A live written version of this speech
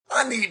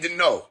I need to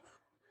know,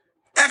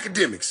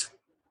 Akademiks,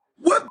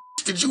 what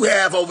did you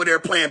have over there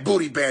playing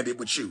Booty Bandit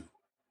with you?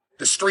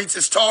 The streets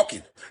is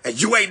talking,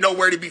 and you ain't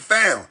nowhere to be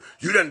found.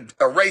 You done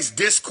erased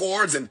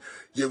Discords and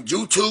your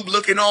YouTube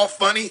looking all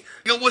funny.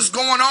 Yo, what's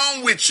going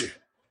on with you?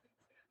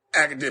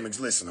 Akademiks,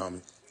 listen,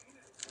 homie.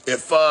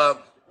 If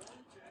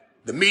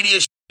the media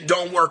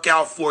don't work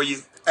out for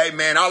you, hey,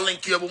 man, I'll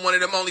link you up with one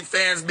of them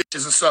OnlyFans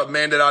bitches or something,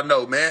 man, that I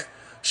know, man.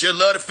 She'll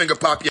love to finger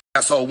pop your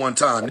asshole one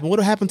time. What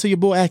happened to your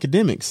boy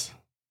Akademiks?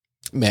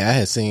 Man, I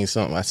had seen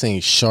something. I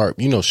seen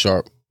Sharp. You know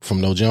Sharp from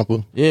No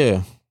Jumper?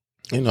 Yeah.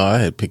 You know, I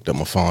had picked up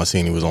my phone,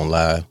 seen he was on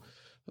live.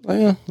 Like,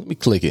 yeah, let me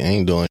click it. I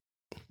ain't doing it.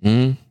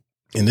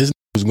 Mm-hmm. And this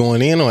was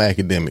going in on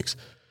Akademiks.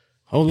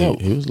 Hold up.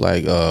 He was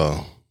like,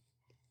 yeah,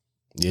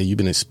 you've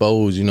been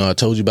exposed. You know, I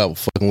told you about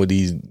fucking with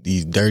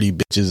these dirty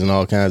bitches and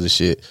all kinds of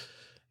shit.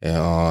 And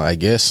I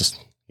guess,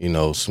 you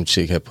know, some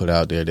chick had put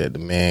out there that the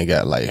man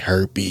got like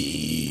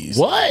herpes.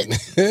 What?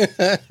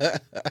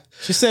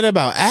 She said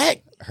about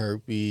Ak?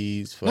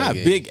 Herpes. Not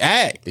big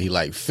Ak. He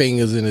like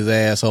fingers in his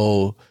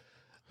asshole.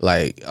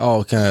 Like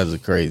all kinds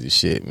of crazy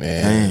shit,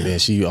 man. Damn. And then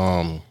she,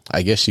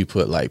 I guess she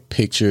put like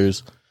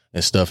pictures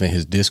and stuff in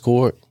his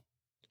Discord.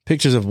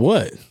 Pictures of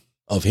what?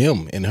 Of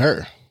him and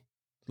her.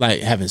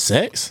 Like having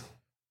sex?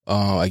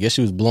 I guess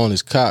she was blowing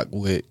his cock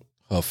with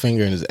her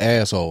finger in his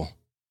asshole.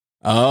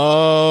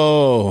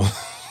 Oh.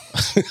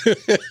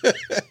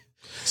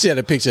 She had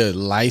a picture of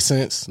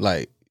license,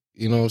 like,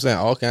 you know what I'm saying?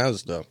 All kinds of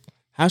stuff.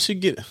 How'd she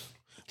get?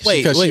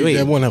 Wait. That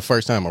Wait. wasn't her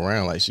first time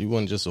around. Like, she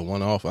wasn't just a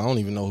one-off. I don't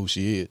even know who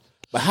she is.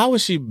 But how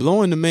was she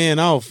blowing the man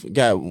off?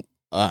 Got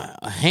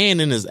a hand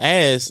in his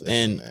ass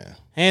and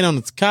hand on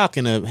his cock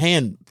and a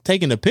hand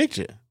taking the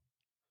picture.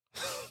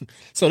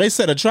 So they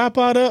set a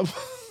tripod up.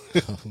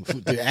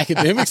 The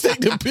Akademiks take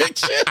the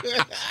picture.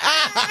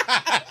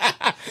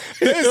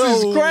 This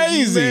is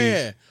crazy.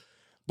 Man.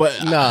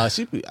 But nah,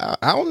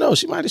 I don't know.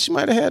 She might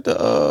have had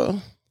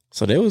the.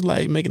 So they was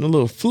like making a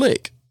little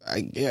flick.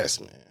 I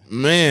guess, man.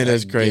 Man,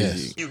 that's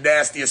crazy. Yes. You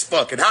nasty as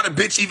fuck. And how the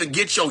bitch even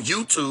get your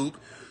YouTube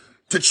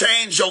to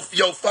change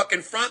your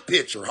fucking front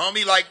picture,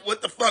 homie? Like,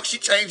 what the fuck? She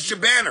changed your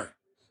banner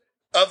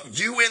of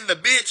you and the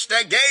bitch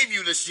that gave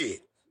you the shit.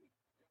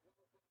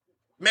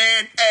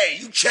 Man, hey,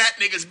 you chat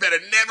niggas better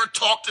never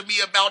talk to me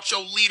about your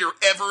leader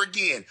ever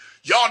again.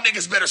 Y'all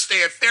niggas better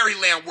stay in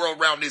fairyland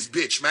world around this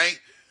bitch, man.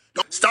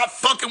 Don't stop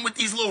fucking with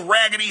these little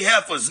raggedy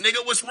heifers.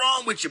 Nigga, what's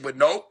wrong with you? But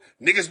no,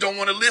 niggas don't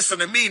want to listen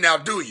to me now,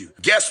 do you?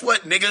 Guess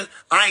what, nigga?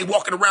 I ain't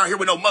walking around here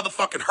with no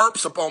motherfucking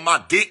herpes up on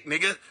my dick,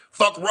 nigga.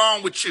 Fuck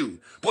wrong with you?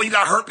 Boy, you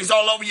got herpes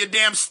all over your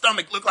damn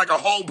stomach. Look like a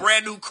whole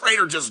brand new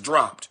crater just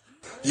dropped.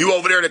 You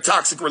over there in a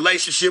toxic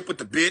relationship with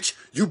the bitch.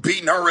 You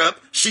beating her up.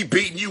 She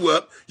beating you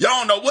up. Y'all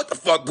don't know what the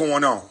fuck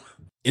going on.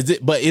 Is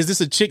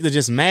this a chick that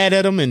just mad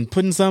at him and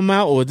putting something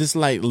out, or is this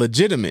like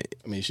legitimate?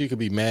 I mean, she could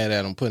be mad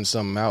at him putting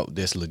something out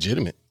that's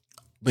legitimate.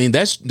 I mean,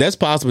 that's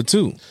possible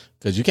too.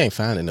 Because you can't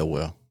find it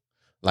nowhere.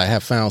 Like, I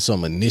found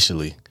something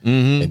initially,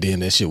 Mm-hmm. and then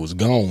that shit was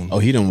gone. Oh,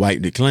 he done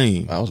wiped it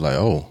clean. I was like,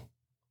 oh,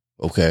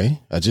 okay.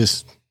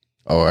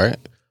 All right.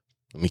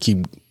 Let me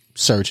keep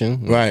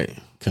searching. Right.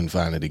 Couldn't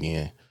find it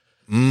again.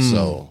 Mm.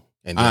 So,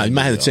 and then, you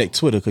might have to check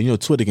Twitter, because you know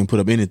Twitter can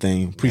put up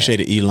anything. Appreciate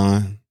it,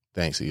 Elon.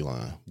 Thanks,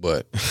 Elon.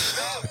 But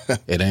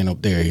it ain't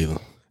up there either.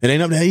 It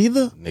ain't up there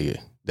either? Nigga,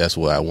 that's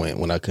where I went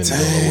when I couldn't go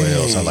nowhere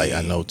else.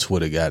 I know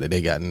Twitter got it.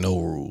 They got no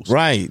rules.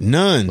 Right.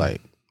 None. Like,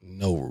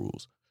 no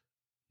rules.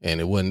 And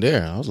it wasn't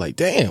there. I was like,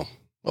 damn.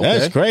 Okay.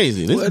 That's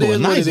crazy. This boy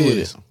nice with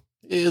it.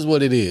 It is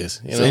what it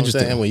is. You know what I'm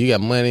saying? When you got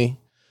money,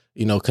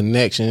 you know,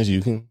 connections,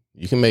 you can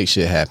make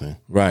shit happen.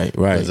 Right.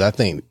 Because I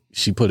think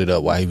she put it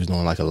up while he was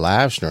doing like a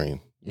live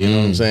stream. You know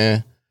what I'm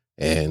saying?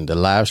 And the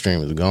live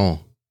stream is gone.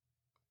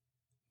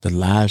 The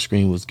live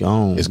stream was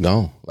gone. It's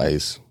gone. Like,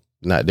 it's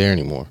not there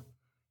anymore.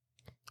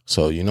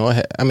 So, you know,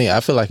 I mean, I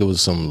feel like it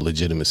was some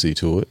legitimacy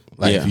to it.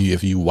 Like,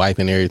 if you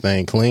wiping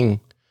everything clean,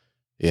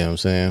 you know what I'm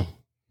saying?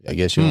 I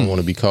guess you don't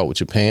want to be caught with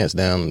your pants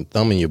down and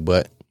thumb in your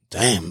butt.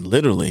 Damn,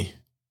 literally.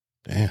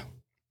 Damn.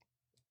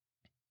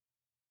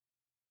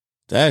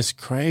 That's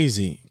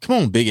crazy. Come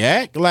on, Big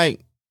Act.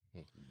 Like,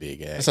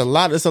 Big Act. It's a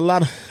lot. It's a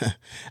lot of,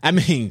 I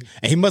mean,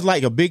 he must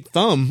like a big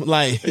thumb.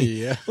 Like,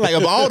 yeah. Like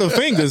of all the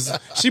fingers,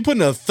 she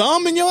putting a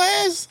thumb in your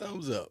ass?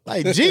 Thumbs up.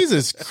 Like,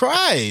 Jesus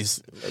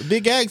Christ.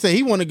 Big Act said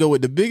he want to go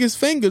with the biggest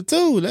finger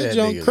too. That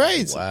junk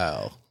crazy.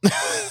 Wow.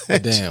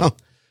 Damn.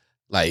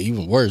 Like,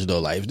 even worse though,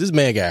 like if this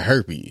man got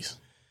herpes.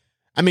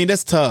 I mean,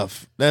 that's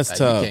tough. That's like,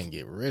 tough. You can't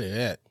get rid of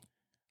that.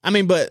 I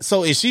mean, but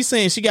so is she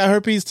saying she got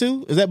herpes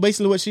too? Is that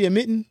basically what she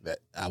admitting?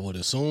 I would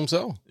assume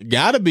so.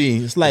 Gotta be.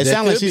 It's like, it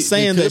sounds like she's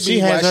saying that she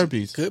has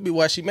herpes. Could be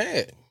why she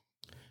mad.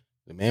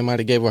 The man might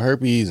have gave her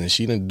herpes and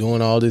she done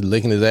doing all this,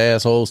 licking his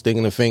asshole,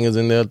 sticking her fingers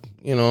in there.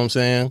 You know what I'm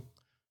saying?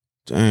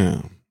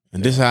 Damn.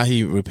 And this is how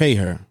he repay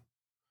her.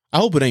 I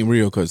hope it ain't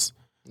real, because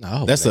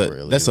that's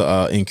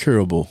a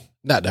incurable.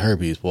 Not the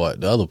herpes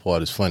part. The other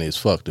part is funny as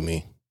fuck to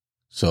me.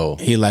 So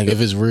he like if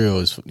it's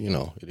real, it's, you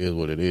know, it is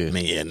what it is.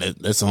 Man,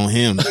 that's on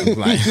him.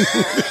 Like,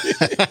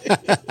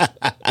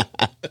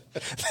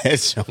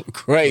 That's so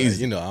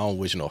crazy. You know, I don't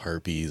wish no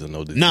herpes or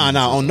no disease. Nah,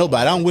 on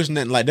nobody. I don't wish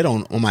nothing like that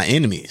on my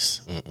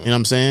enemies. You know what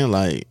I'm saying?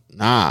 Like,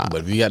 nah.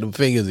 But if you got them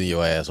fingers in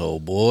your asshole,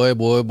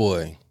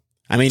 boy.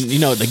 I mean, you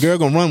know, the girl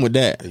gonna run with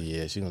that.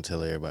 Yeah, she gonna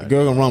tell everybody. The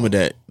girl gonna run with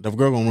that. The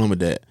girl gonna run with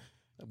that.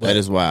 That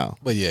is wild.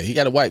 But yeah, he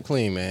got to wipe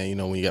clean, man. You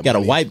know, when you got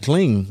to wipe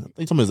clean.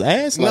 You talking about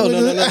his ass? No.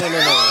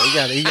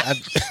 He got.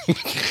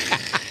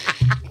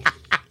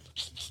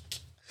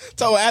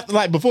 So after,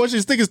 like, before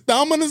she stick his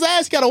thumb in his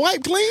ass, he got to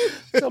wipe clean.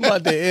 Talking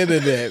about the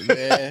internet,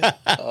 man.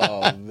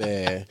 Oh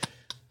man,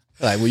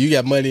 like when you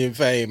got money and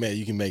fame, man,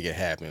 you can make it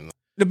happen.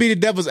 To be the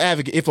devil's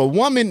advocate, if a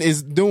woman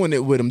is doing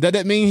it with him, does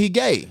that mean he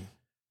gay?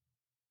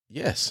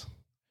 Yes.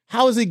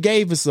 How is he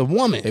gay if it's a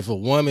woman? If a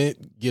woman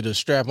get a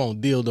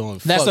strap-on dildo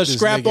and that's fuck a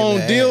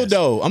strap-on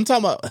dildo. I'm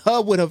talking about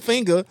her with her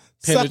finger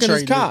sucking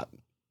his cock.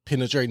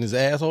 Penetrating his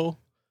asshole?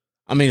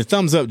 I mean, the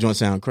thumbs up joint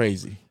sound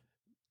crazy.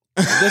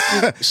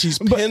 She's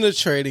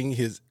penetrating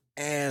his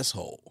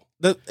asshole.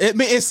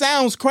 It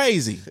sounds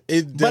crazy.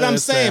 It does but I'm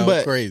saying,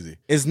 sound crazy.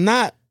 It's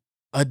not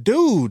a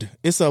dude.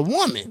 It's a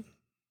woman.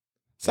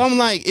 So I'm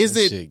like, is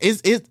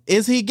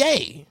he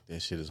gay?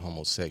 That shit is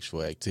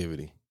homosexual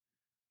activity.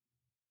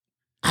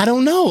 I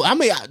don't know. I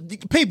mean,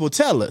 people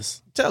tell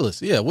us. Tell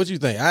us, yeah. What you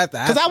think?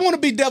 Because I want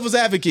to be devil's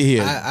advocate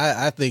here.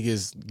 I think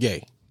it's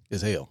gay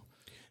as hell.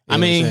 I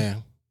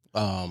mean,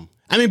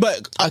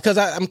 but because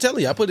I'm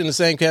telling you, I put it in the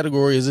same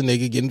category as a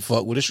nigga getting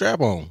fucked with a strap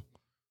on.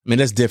 I mean,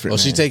 that's different. Or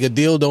she take a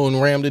dildo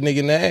and ram the nigga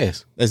in the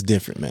ass. That's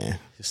different, man.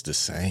 It's the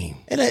same.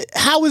 And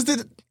how is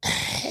it?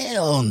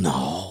 Hell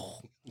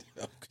no.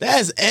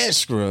 That's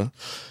extra.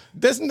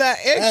 That's not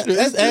extra.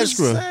 That's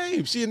extra. The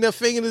same. She in there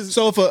fingering.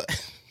 So for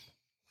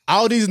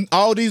all these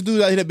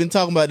dudes out here that been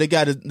talking about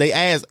they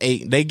ass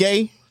ate, they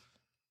gay?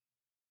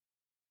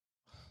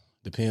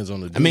 Depends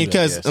on the dude. I mean,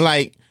 because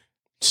like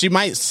she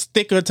might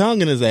stick her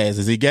tongue in his ass.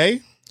 Is he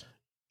gay?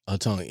 Her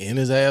tongue in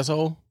his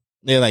asshole?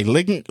 Yeah, like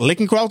licking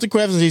across the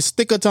crevice. He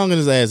stick her tongue in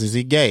his ass. Is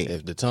he gay?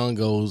 If the tongue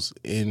goes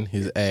in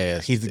his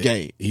ass, he's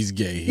gay. He's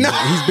gay.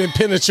 He's been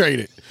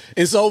penetrated.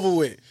 It's over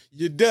with.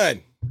 You're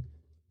done.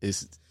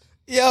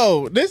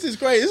 Yo, this is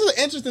crazy. This is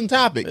an interesting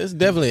topic. It's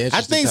definitely an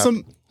interesting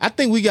topic. I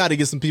think we got to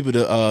get some people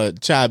to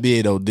chime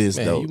in on this.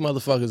 Man, though. You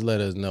motherfuckers let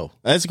us know.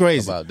 That's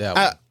crazy. About that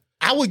one.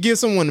 I would give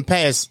someone a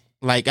pass.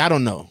 Like, I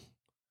don't know.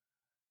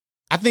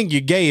 I think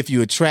you're gay if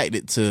you're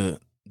attracted to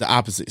the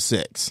opposite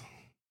sex.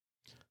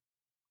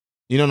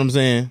 You know what I'm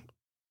saying?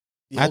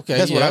 Okay,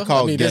 that's what I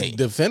call gay. That's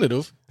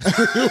definitive.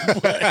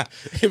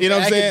 You know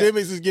what I'm saying?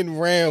 Akademiks is getting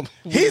rammed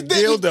with a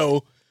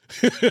dildo.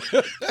 They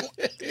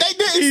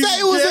didn't say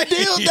it was a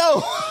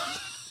dildo.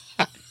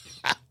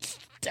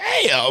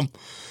 Damn.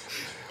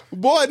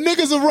 Boy,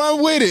 niggas will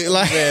run with it.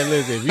 Like, man,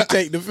 listen, if you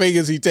take the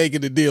fingers, he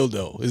taking the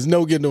dildo. There's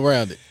no getting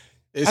around it.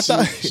 I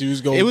thought she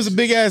was going. It was a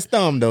big ass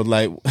thumb though.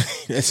 Like,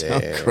 that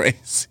sounds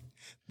crazy.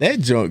 That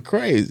joint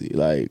crazy.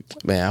 Like,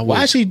 man,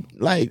 why she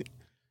like?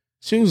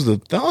 She was the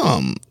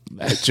thumb.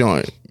 That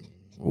joint.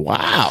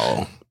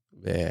 Wow.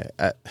 Yeah.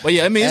 But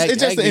yeah, I mean,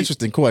 it's just an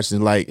interesting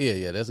question. Like,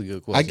 yeah, that's a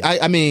good question.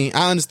 I mean,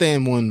 I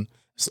understand when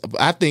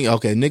I think,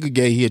 okay, nigga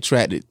gay, he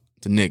attracted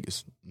to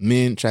niggas.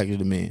 Men attracted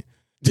to men.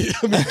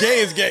 I mean, gay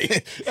is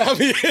gay. I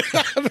mean,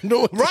 I don't know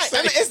what right.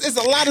 I mean, it's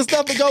a lot of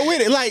stuff to go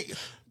with it. Like,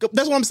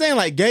 that's what I'm saying.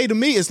 Like, gay to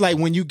me, it's like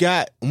when you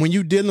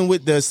dealing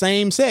with the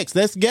same sex,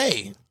 that's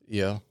gay.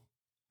 Yeah.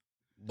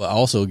 But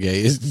also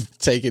gay is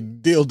taking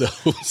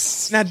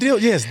dildos. Now,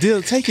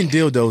 taking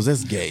dildos,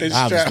 that's gay.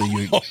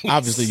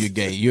 Obviously, you're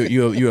gay.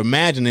 You're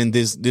imagining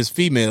this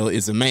female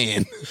is a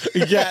man.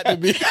 It got to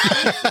be.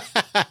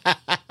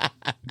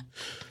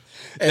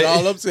 And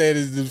all I'm saying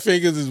is the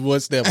fingers is one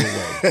step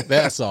away.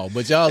 That's all.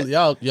 But y'all.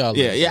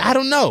 Yeah. I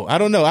don't know.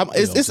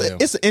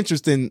 It's an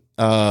interesting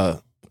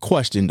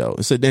question though.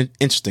 It's an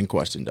interesting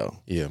question though.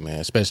 Yeah, man.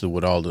 Especially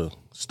with all the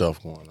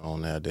stuff going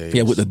on nowadays.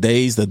 Yeah, with the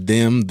theys, the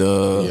them,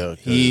 the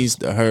he's,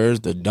 the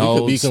hers, the dogs.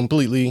 You could be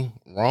completely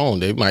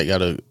wrong. They might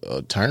got a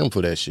term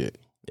for that shit.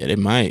 Yeah, they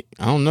might.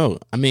 I don't know.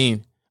 I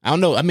mean,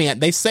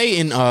 they say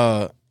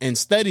in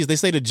studies, they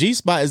say the G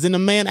spot is in a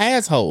man's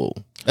asshole.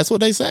 That's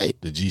what they say.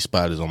 The G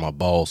spot is on my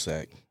ball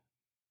sack.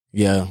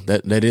 Yeah,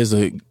 that is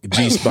a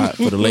G spot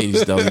for the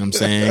ladies, though. You know what I'm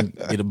saying?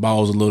 Get the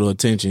balls a little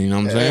attention. You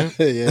know what I'm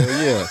saying?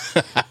 Yeah.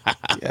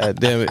 God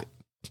damn it.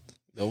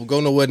 Don't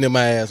go nowhere near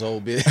my asshole,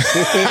 bitch.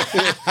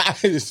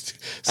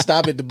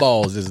 Stop at the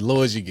balls as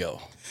low as you go.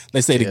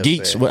 They say the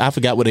geech. I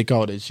forgot what they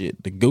call that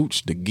shit. The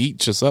gooch, the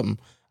geech or something.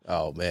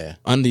 Oh, man.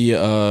 Under your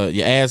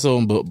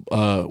asshole, but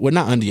well,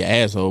 not under your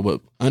asshole, but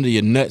under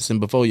your nuts and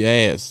before your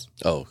ass.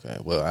 Oh, okay.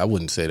 Well, I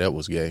wouldn't say that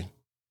was gay.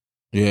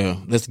 Yeah,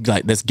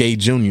 that's gay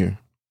junior.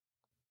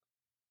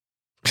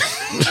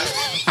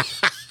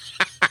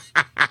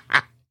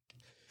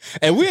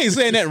 And we ain't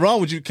saying that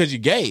wrong with you because you're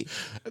gay.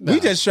 Nah. We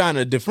just trying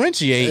to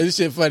differentiate. This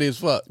shit funny as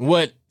fuck.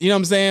 What, you know what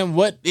I'm saying?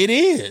 What it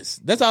is.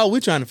 That's all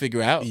we're trying to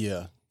figure out.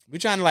 Yeah. We're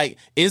trying to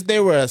is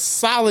there a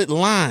solid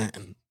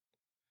line?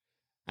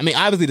 I mean,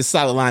 obviously the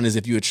solid line is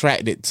if you're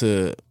attracted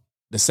to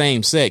the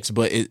same sex,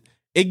 but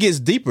it gets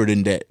deeper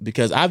than that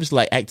because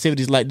obviously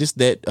activities like this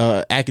that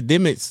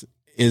Akademiks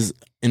is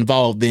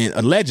involved in,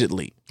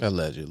 allegedly.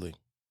 Allegedly.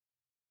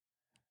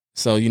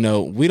 So,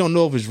 we don't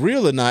know if it's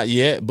real or not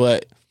yet,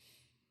 but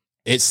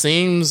it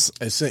seems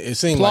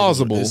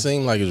plausible. It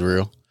seemed like it's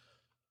real.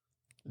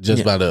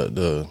 Just by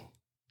the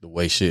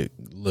way shit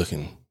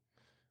looking.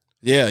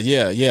 Yeah.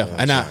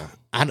 And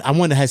I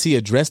wonder, has he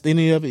addressed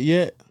any of it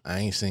yet? I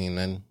ain't seen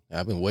nothing.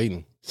 I've been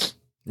waiting.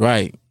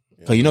 Right.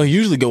 Because, he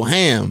usually go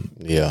ham.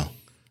 Yeah.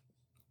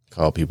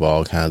 Call people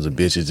all kinds of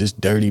bitches. This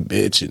dirty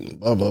bitch and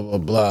blah, blah, blah,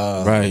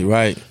 blah.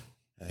 Right.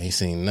 I ain't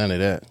seen none of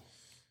that.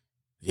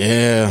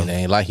 Yeah. And it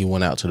ain't like he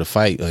went out to the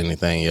fight or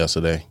anything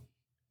yesterday.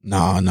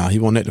 No, he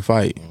wasn't at the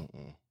fight.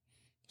 Mm-mm.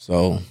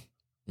 So,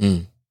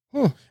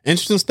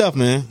 interesting stuff,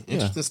 man.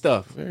 Interesting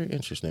stuff. Very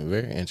interesting.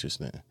 Very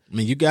interesting. I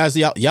mean, you guys,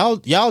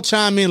 y'all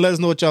chime in. Let us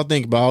know what y'all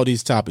think about all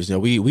these topics.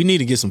 We need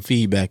to get some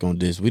feedback on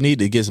this. We need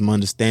to get some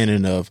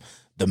understanding of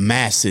the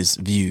masses'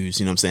 views.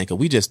 You know what I'm saying? Because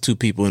we just two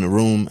people in a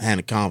room having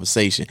a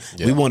conversation.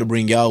 Yeah. We want to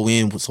bring y'all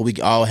in so we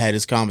can all have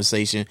this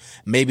conversation.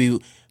 Maybe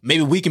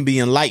we can be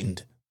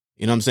enlightened.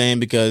 You know what I'm saying?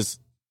 Because,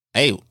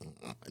 hey,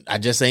 I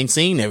just ain't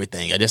seen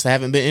everything. I just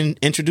haven't been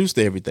introduced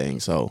to everything.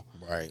 So,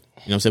 right.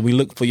 You know what I'm saying? We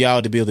look for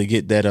y'all to be able to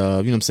get that, you know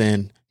what I'm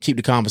saying? Keep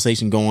the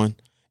conversation going.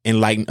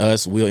 Enlighten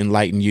us. We'll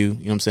enlighten you. You know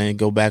what I'm saying?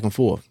 Go back and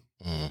forth.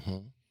 Mm-hmm.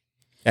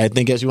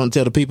 Anything else you want to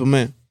tell the people,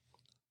 man?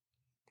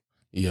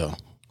 Yeah.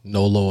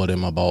 No lower than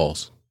my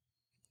balls.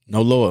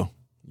 No lower.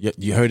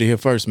 You heard it here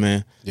first,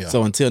 man. Yeah.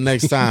 So until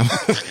next time,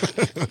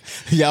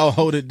 y'all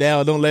hold it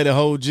down. Don't let it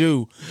hold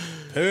you.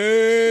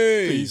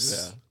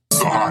 Peace. The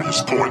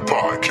Highest Point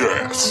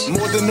Podcast.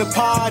 More than a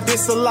pod,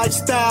 it's a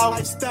lifestyle.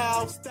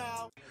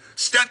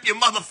 Step your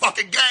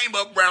motherfucking game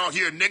up around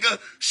here, nigga.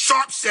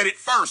 Sharp said it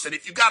first. And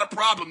if you got a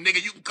problem,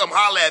 nigga, you can come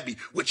holler at me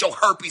with your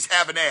herpes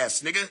having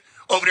ass, nigga.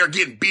 Over there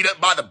getting beat up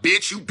by the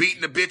bitch. You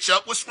beating the bitch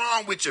up. What's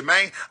wrong with you,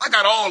 man? I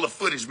got all the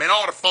footage, man.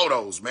 All the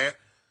photos, man.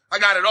 I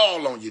got it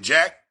all on you,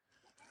 Jack.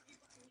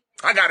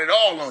 I got it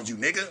all on you,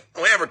 nigga.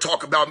 Don't ever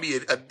talk about me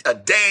a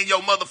day in your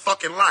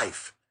motherfucking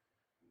life.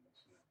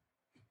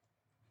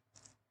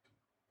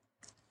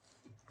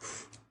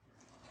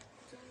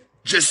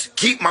 Just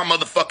keep my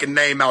motherfucking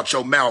name out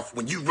your mouth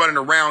when you running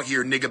around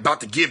here, nigga,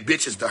 about to give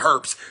bitches the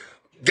herpes.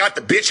 Got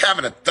the bitch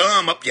having a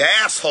thumb up your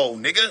asshole,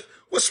 nigga.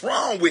 What's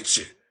wrong with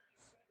you?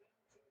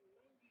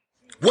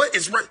 What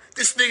is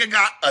this nigga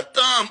got a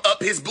thumb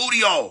up his booty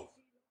hole?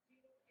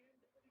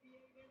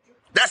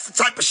 That's the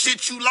type of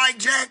shit you like,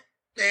 Jack?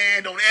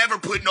 Man, don't ever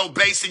put no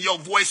bass in your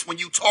voice when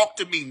you talk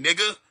to me,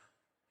 nigga.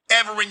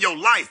 Ever in your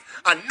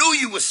life. I knew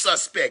you was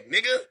suspect,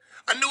 nigga.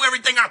 I knew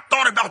everything I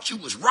thought about you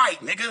was right,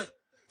 nigga.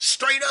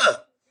 Straight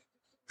up.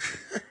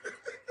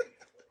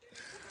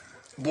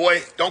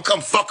 Boy, don't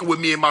come fucking with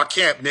me in my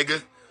camp,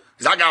 nigga.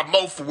 Because I got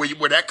more for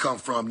where that come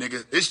from,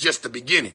 nigga. It's just the beginning.